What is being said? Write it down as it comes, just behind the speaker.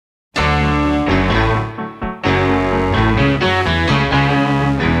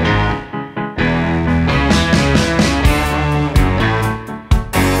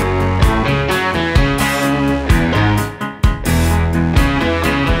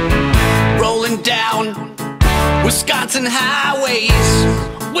down Wisconsin highways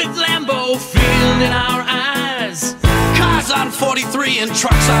with Lambeau Field in our eyes. Cars on 43 and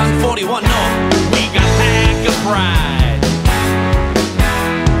trucks on 41. No, we got pack of pride.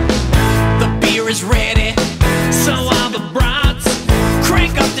 The beer is ready, so are the brats.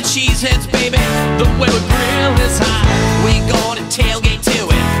 Crank up the cheeseheads, baby. The Weber grill is high. We gonna tailgate to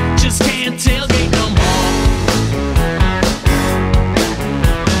it. Just can't tailgate no more.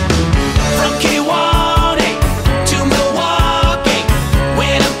 From Kewaunee to Milwaukee,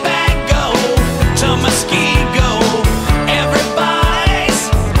 Winnebago to Muskego, everybody's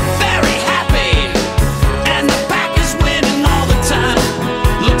very happy, and the pack is winning all the time.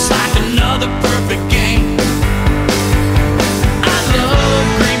 Looks like another perfect game. I love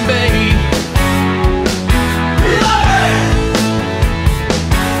Green Bay. Love it.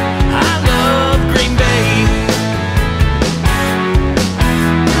 I love Green Bay.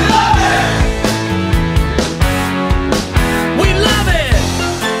 Love it. We love it.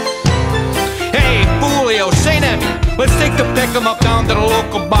 Hey, Foolio, St. Emmy, let's take the pick'em up down to the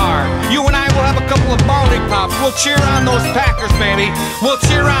local bar. You and I will have a couple of barley pops. We'll cheer on those Packers, baby. We'll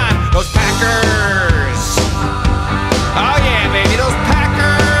cheer on those Packers. Oh yeah, baby, those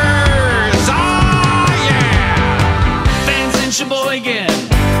Packers. Oh yeah. Fans in Sheboygan,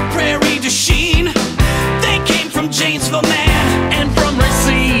 Prairie Du Chien, they came from Janesville, man.